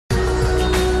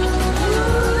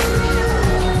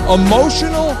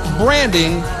Emotional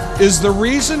branding is the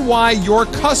reason why your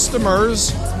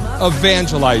customers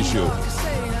evangelize you.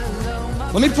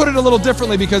 Let me put it a little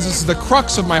differently because this is the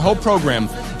crux of my whole program.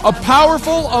 A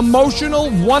powerful, emotional,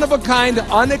 one-of-a-kind,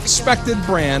 unexpected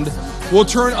brand will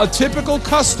turn a typical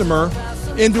customer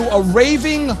into a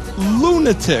raving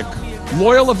lunatic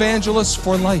loyal evangelist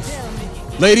for life.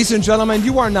 Ladies and gentlemen,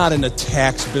 you are not in the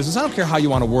tax business. I don't care how you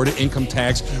want to word it, income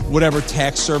tax, whatever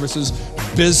tax services,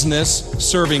 business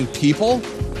serving people.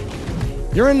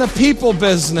 You're in the people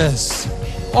business,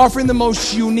 offering the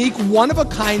most unique,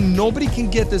 one-of-a-kind, nobody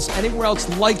can get this anywhere else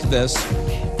like this,